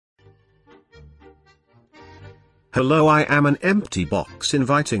Hello, I am an empty box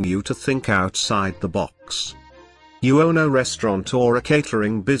inviting you to think outside the box. You own a restaurant or a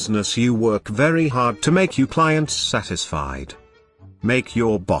catering business. You work very hard to make your clients satisfied. Make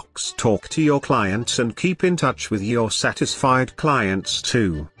your box talk to your clients and keep in touch with your satisfied clients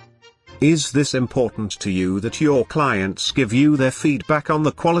too. Is this important to you that your clients give you their feedback on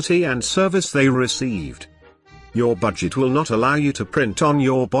the quality and service they received? Your budget will not allow you to print on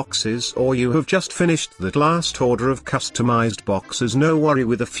your boxes, or you have just finished that last order of customized boxes. No worry,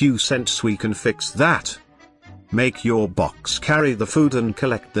 with a few cents we can fix that. Make your box carry the food and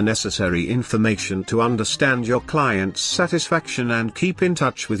collect the necessary information to understand your client's satisfaction and keep in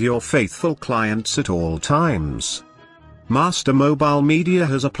touch with your faithful clients at all times. Master Mobile Media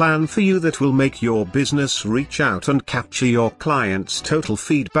has a plan for you that will make your business reach out and capture your client's total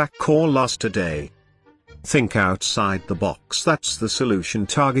feedback. Call us today. Think outside the box. That's the solution.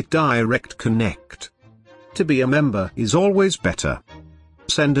 Target Direct Connect. To be a member is always better.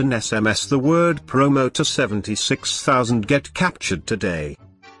 Send an SMS the word promo to 76,000. Get captured today.